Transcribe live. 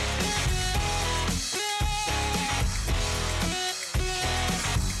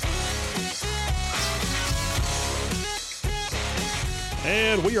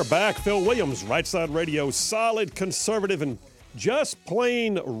And we are back. Phil Williams, Right Side Radio, solid, conservative, and just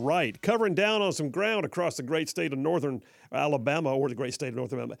plain right. Covering down on some ground across the great state of northern Alabama, or the great state of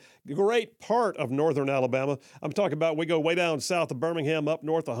northern Alabama. Great part of northern Alabama. I'm talking about we go way down south of Birmingham, up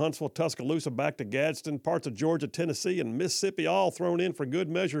north of Huntsville, Tuscaloosa, back to Gadsden, parts of Georgia, Tennessee, and Mississippi, all thrown in for good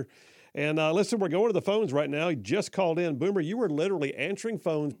measure. And listen, we're going to the phones right now. You just called in. Boomer, you were literally answering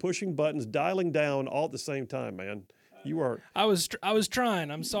phones, pushing buttons, dialing down all at the same time, man. You were. I was trying.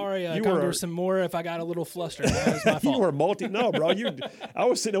 I'm sorry, Congressman Moore, if I got a little flustered. That was my fault. You were No, bro. I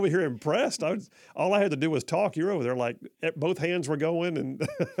was sitting over here impressed. All I had to do was talk. You're over there like both hands were going. And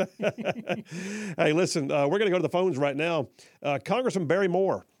hey, listen, we're going to go to the phones right now. Congressman Barry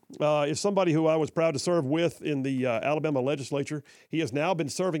Moore is somebody who I was proud to serve with in the Alabama legislature. He has now been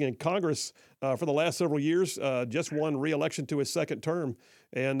serving in Congress for the last several years, just won re-election to his second term,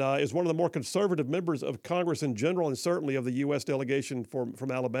 and is one of the more conservative members of Congress in general and certainly of the U.S. delegation from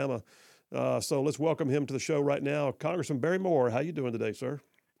Alabama. So let's welcome him to the show right now. Congressman Barry Moore, how you doing today, sir?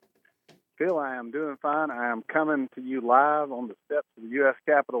 Phil, I am doing fine. I am coming to you live on the steps of the U.S.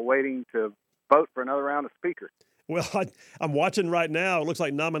 Capitol waiting to vote for another round of Speaker. Well, I'm watching right now. It looks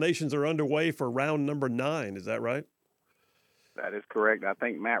like nominations are underway for round number 9. Is that right? That is correct. I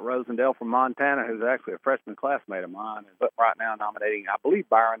think Matt Rosendale from Montana, who's actually a freshman classmate of mine, is up right now nominating, I believe,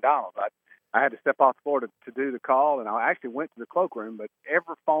 Byron Donalds. I had to step off the floor to do the call, and I actually went to the cloakroom, but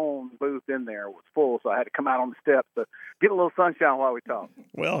every phone booth in there was full, so I had to come out on the steps to get a little sunshine while we talk.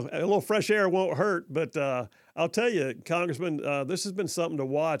 Well, a little fresh air won't hurt, but I'll tell you, Congressman, this has been something to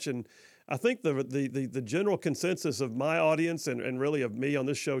watch, and I think the general consensus of my audience and really of me on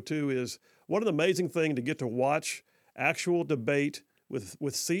this show too is what an amazing thing to get to watch actual debate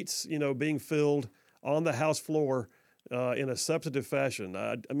with seats, being filled on the House floor in a substantive fashion.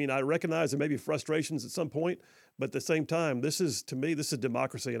 I mean, I recognize there may be frustrations at some point, but at the same time, this is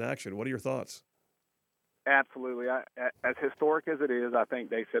democracy in action. What are your thoughts? Absolutely. As historic as it is, I think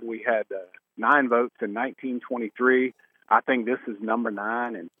they said we had 9 votes in 1923. I think this is number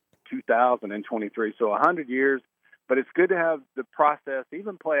 9 in 2023, so 100 years, but it's good to have the process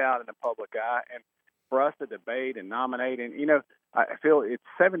even play out in the public eye and for us to debate and nominate. And, I feel it's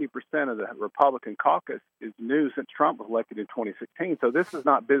 70% of the Republican caucus is new since Trump was elected in 2016. So this is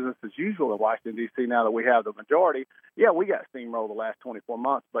not business as usual in Washington, D.C. now that we have the majority. Yeah, we got steamrolled the last 24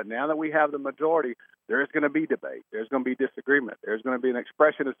 months, but now that we have the majority, there's going to be debate. There's going to be disagreement. There's going to be an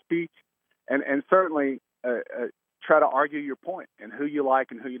expression of speech and certainly try to argue your point and who you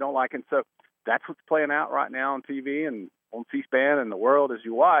like and who you don't like. And so that's what's playing out right now on TV and on C-SPAN and the world as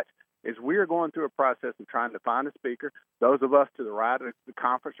you watch, is we're going through a process of trying to find a speaker. Those of us to the right of the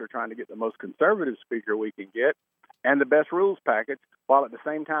conference are trying to get the most conservative speaker we can get and the best rules package, while at the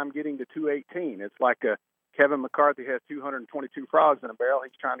same time getting to 218. It's like Kevin McCarthy has 222 frogs in a barrel.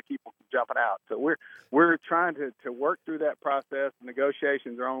 He's trying to keep them from jumping out. So we're trying to work through that process. The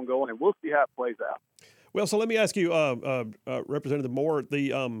negotiations are ongoing, and we'll see how it plays out. Well, so let me ask you, Representative Moore,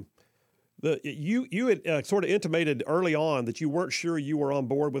 you had sort of intimated early on that you weren't sure you were on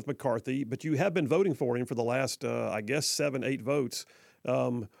board with McCarthy, but you have been voting for him for the last, 7-8 votes.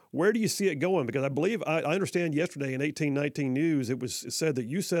 Where do you see it going? Because I believe I understand yesterday in 1819 News it said that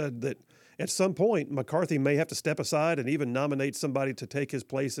you said that at some point McCarthy may have to step aside and even nominate somebody to take his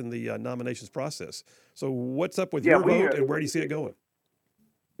place in the nominations process. So what's up with your vote, and where do you see it going?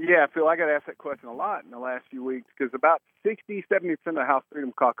 Yeah, Phil, I got asked that question a lot in the last few weeks because about 60, 70% of the House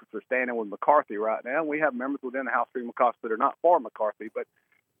Freedom Caucus are standing with McCarthy right now. And we have members within the House Freedom Caucus that are not for McCarthy. But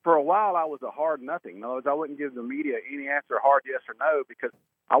for a while, I was a hard nothing. In other words, I wouldn't give the media any answer, hard yes or no, because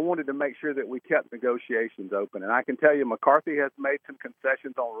I wanted to make sure that we kept negotiations open. And I can tell you McCarthy has made some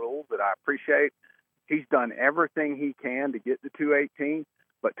concessions on rules that I appreciate. He's done everything he can to get to 218.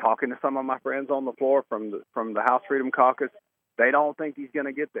 But talking to some of my friends on the floor from the House Freedom Caucus, they don't think he's going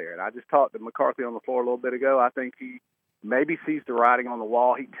to get there. And I just talked to McCarthy on the floor a little bit ago. I think he maybe sees the writing on the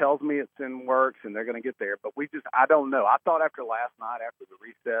wall. He tells me it's in works and they're going to get there. But I don't know. I thought after last night, after the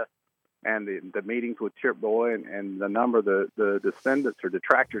recess and the meetings with Chip Roy and the number of the descendants or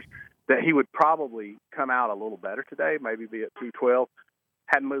detractors, that he would probably come out a little better today, maybe be at 212.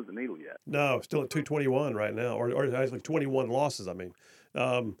 Hadn't moved the needle yet. No, still at 221 right now, or actually 21 losses, I mean.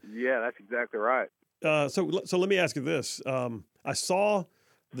 Yeah, that's exactly right. So let me ask you this. I saw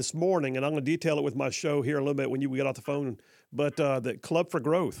this morning, and I'm going to detail it with my show here in a little bit when we get off the phone, but that Club for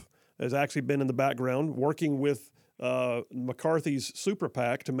Growth has actually been in the background working with McCarthy's super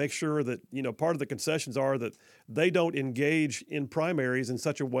PAC to make sure that, part of the concessions are that they don't engage in primaries in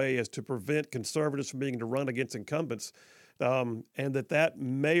such a way as to prevent conservatives from being able to run against incumbents. and that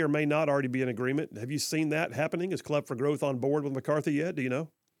may or may not already be an agreement. Have you seen that happening? Is Club for Growth on board with McCarthy yet? Do you know?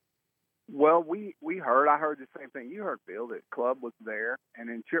 Well, I heard the same thing you heard, Bill, that Club was there. And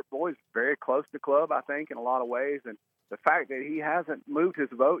then Chip Roy's very close to Club, I think, in a lot of ways. And the fact that he hasn't moved his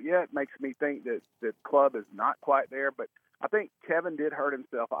vote yet makes me think that Club is not quite there. But I think Kevin did hurt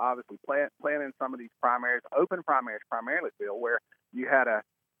himself, obviously, playing in some of these primaries, open primaries primarily, Bill, where you had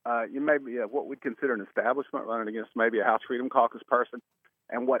you maybe what we'd consider an establishment running against maybe a House Freedom Caucus person.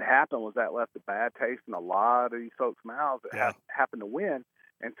 And what happened was that left a bad taste in a lot of these folks' mouths that happened to win.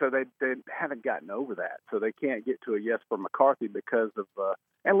 And so they haven't gotten over that. So they can't get to a yes for McCarthy because of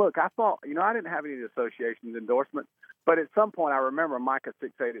and look, I thought, I didn't have any associations endorsements, but at some point I remember Micah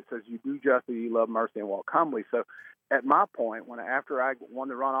 6:8, it says, "You do justly, you love mercy, and walk humbly." So at my point, after I won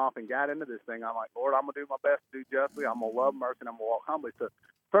the runoff and got into this thing, I'm like, Lord, I'm going to do my best to do justly. I'm going to love mercy, and I'm going to walk humbly. So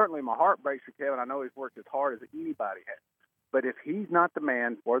certainly my heart breaks for Kevin. I know he's worked as hard as anybody has. But if he's not the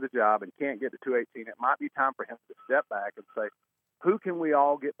man for the job and can't get to 218, it might be time for him to step back and say, who can we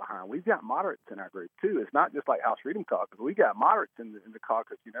all get behind? We've got moderates in our group, too. It's not just like House Freedom Caucus. We got moderates in the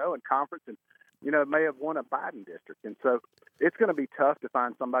caucus, and conference, and, may have won a Biden district. And so it's going to be tough to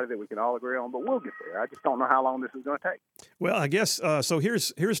find somebody that we can all agree on, but we'll get there. I just don't know how long this is going to take. Well, I guess so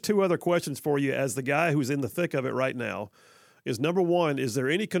here's two other questions for you as the guy who's in the thick of it right now. Is number one, is there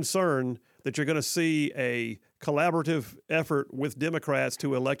any concern that you're going to see a collaborative effort with Democrats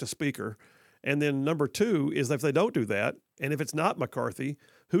to elect a speaker? And then number two is that if they don't do that, and if it's not McCarthy,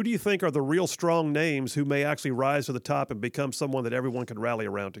 who do you think are the real strong names who may actually rise to the top and become someone that everyone can rally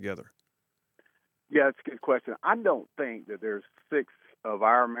around together? Yeah, it's a good question. I don't think that there's 6 of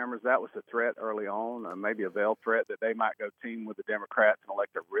our members. That was a threat early on, maybe a veiled threat that they might go team with the Democrats and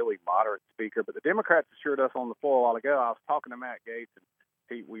elect a really moderate speaker. But the Democrats assured us on the floor a while ago. I was talking to Matt Gaetz,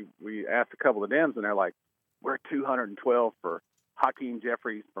 and we asked a couple of Dems, and they're like, we're 212 for Hakeem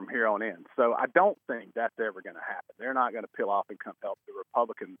Jeffries from here on in. So I don't think that's ever going to happen. They're not going to peel off and come help the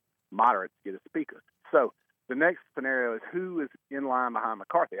Republican moderates get a speaker. So the next scenario is who is in line behind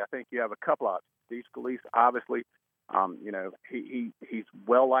McCarthy. I think you have a couple options. Steve Scalise, obviously, he's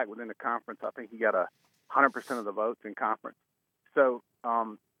well liked within the conference. I think he got 100% of the votes in conference. So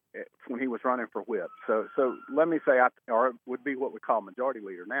when he was running for whip. So let me say, or would be what we call majority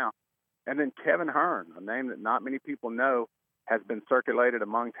leader now. And then Kevin Hearn, a name that not many people know, has been circulated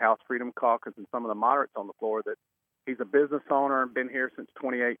amongst House Freedom Caucus and some of the moderates on the floor that he's a business owner and been here since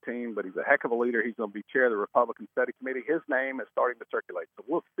 2018, but he's a heck of a leader. He's going to be chair of the Republican Study Committee. His name is starting to circulate. So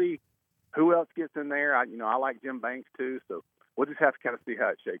we'll see who else gets in there. I like Jim Banks too, so we'll just have to kind of see how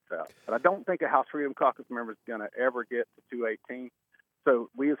it shakes out. But I don't think a House Freedom Caucus member is going to ever get to 218. So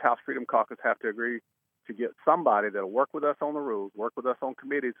we as House Freedom Caucus have to agree to get somebody that will work with us on the rules, work with us on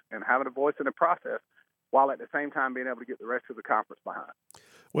committees, and having a voice in the process, while at the same time being able to get the rest of the conference behind.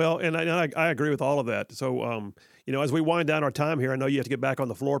 Well, and I agree with all of that. So, as we wind down our time here, I know you have to get back on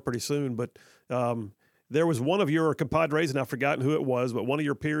the floor pretty soon, but there was one of your compadres, and I've forgotten who it was, but one of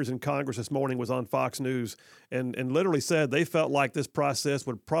your peers in Congress this morning was on Fox News and literally said they felt like this process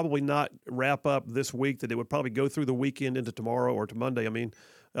would probably not wrap up this week, that it would probably go through the weekend into tomorrow or to Monday. I mean,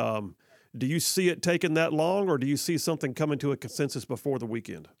 do you see it taking that long, or do you see something coming to a consensus before the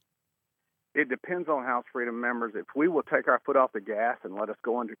weekend? It depends on House Freedom members. If we will take our foot off the gas and let us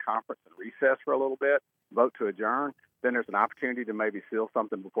go into conference and recess for a little bit, vote to adjourn, then there's an opportunity to maybe seal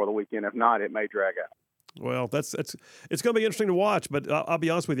something before the weekend. If not, it may drag out. Well, it's going to be interesting to watch, but I'll be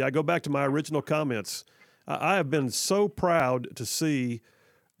honest with you. I go back to my original comments. I have been so proud to see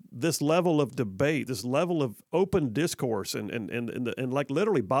this level of debate, this level of open discourse, and like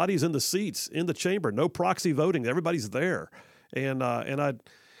literally bodies in the seats in the chamber, no proxy voting. Everybody's there, and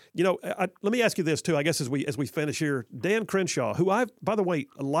let me ask you this too. I guess as we finish here, Dan Crenshaw, who by the way,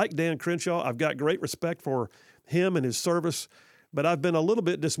 like Dan Crenshaw, I've got great respect for him and his service, but I've been a little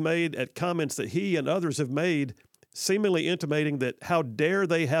bit dismayed at comments that he and others have made, seemingly intimating that how dare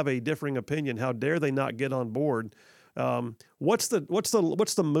they have a differing opinion, how dare they not get on board. What's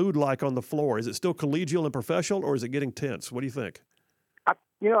the mood like on the floor? Is it still collegial and professional, or is it getting tense? What do you think?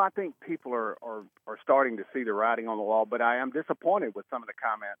 I think people are starting to see the writing on the wall, but I am disappointed with some of the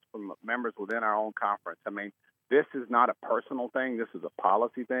comments from members within our own conference. I mean, this is not a personal thing. This is a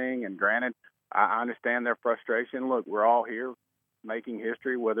policy thing. And granted, I understand their frustration. Look, we're all here making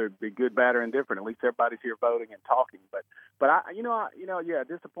history, whether it be good, bad, or indifferent. At least everybody's here voting and talking. But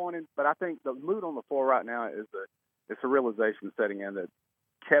disappointed. But I think the mood on the floor right now is it's a realization setting in that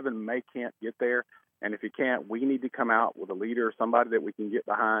Kevin can't get there. And if he can't, we need to come out with a leader, somebody that we can get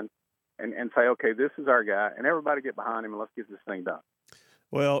behind and say, okay, this is our guy, and everybody get behind him and let's get this thing done.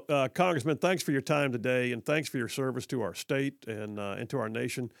 Well, Congressman, thanks for your time today, and thanks for your service to our state and to our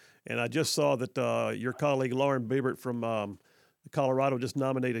nation. And I just saw that your colleague Lauren Biebert from Colorado just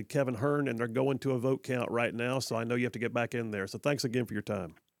nominated Kevin Hearn, and they're going to a vote count right now, so I know you have to get back in there. So thanks again for your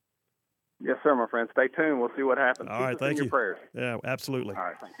time. Yes, sir, my friend. Stay tuned. We'll see what happens. All right, thank you. Your prayers. Yeah, absolutely. All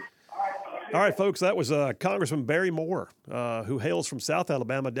right, thank you. All right, folks, that was Congressman Barry Moore, who hails from South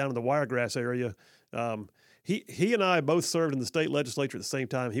Alabama down in the Wiregrass area. He and I both served in the state legislature at the same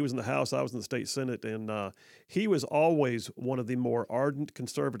time. He was in the House, I was in the state Senate, and he was always one of the more ardent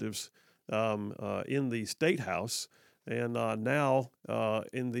conservatives in the state House, and now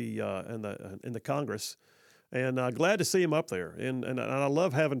in the Congress. And glad to see him up there. And I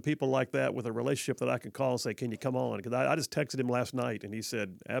love having people like that with a relationship that I can call and say, can you come on? Because I just texted him last night, and he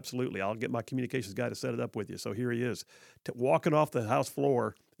said, absolutely, I'll get my communications guy to set it up with you. So here he is, walking off the House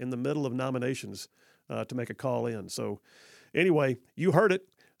floor in the middle of nominations to make a call in. So anyway, you heard it.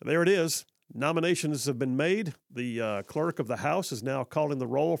 There it is. Nominations have been made. The clerk of the House is now calling the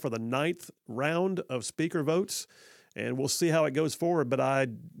roll for the 9th round of speaker votes. And we'll see how it goes forward. But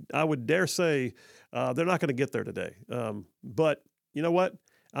I would dare say they're not going to get there today. But you know what?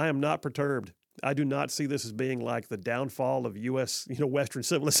 I am not perturbed. I do not see this as being like the downfall of U.S. Western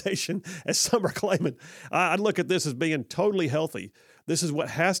civilization, as some are claiming. I look at this as being totally healthy. This is what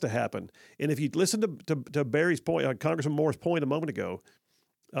has to happen. And if you listen to Barry's point, Congressman Moore's point a moment ago,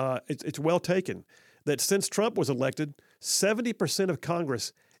 it's well taken that since Trump was elected, 70% of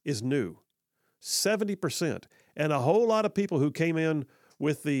Congress is new. 70%. And a whole lot of people who came in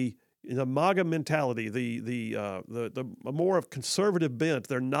with the MAGA mentality, the more of conservative bent.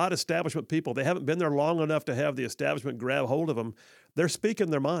 They're not establishment people. They haven't been there long enough to have the establishment grab hold of them. They're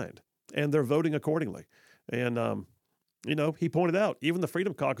speaking their mind, and they're voting accordingly. And, he pointed out, even the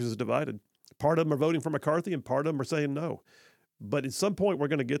Freedom Caucus is divided. Part of them are voting for McCarthy, and part of them are saying no. But at some point, we're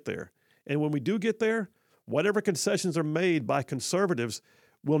going to get there. And when we do get there, whatever concessions are made by conservatives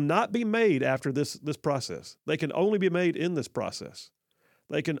will not be made after this process. They can only be made in this process.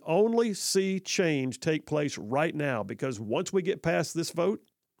 They can only see change take place right now, because once we get past this vote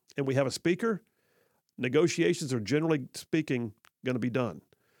and we have a speaker, negotiations are generally speaking going to be done.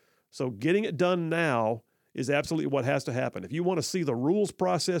 So getting it done now is absolutely what has to happen. If you want to see the rules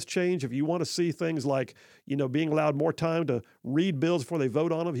process change, if you want to see things like, being allowed more time to read bills before they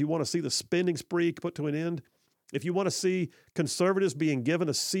vote on them, if you want to see the spending spree put to an end, if you want to see conservatives being given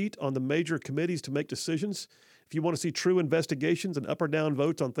a seat on the major committees to make decisions, if you want to see true investigations and up or down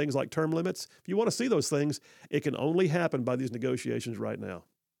votes on things like term limits, if you want to see those things, it can only happen by these negotiations right now.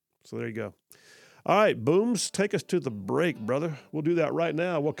 So there you go. All right, Booms, take us to the break, brother. We'll do that right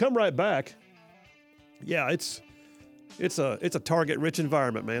now. We'll come right back. Yeah, it's a target-rich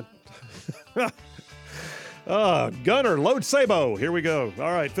environment, man. Gunner, load Sabo. Here we go.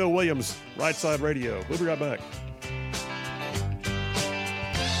 All right, Phil Williams, Right Side Radio. We'll be right back.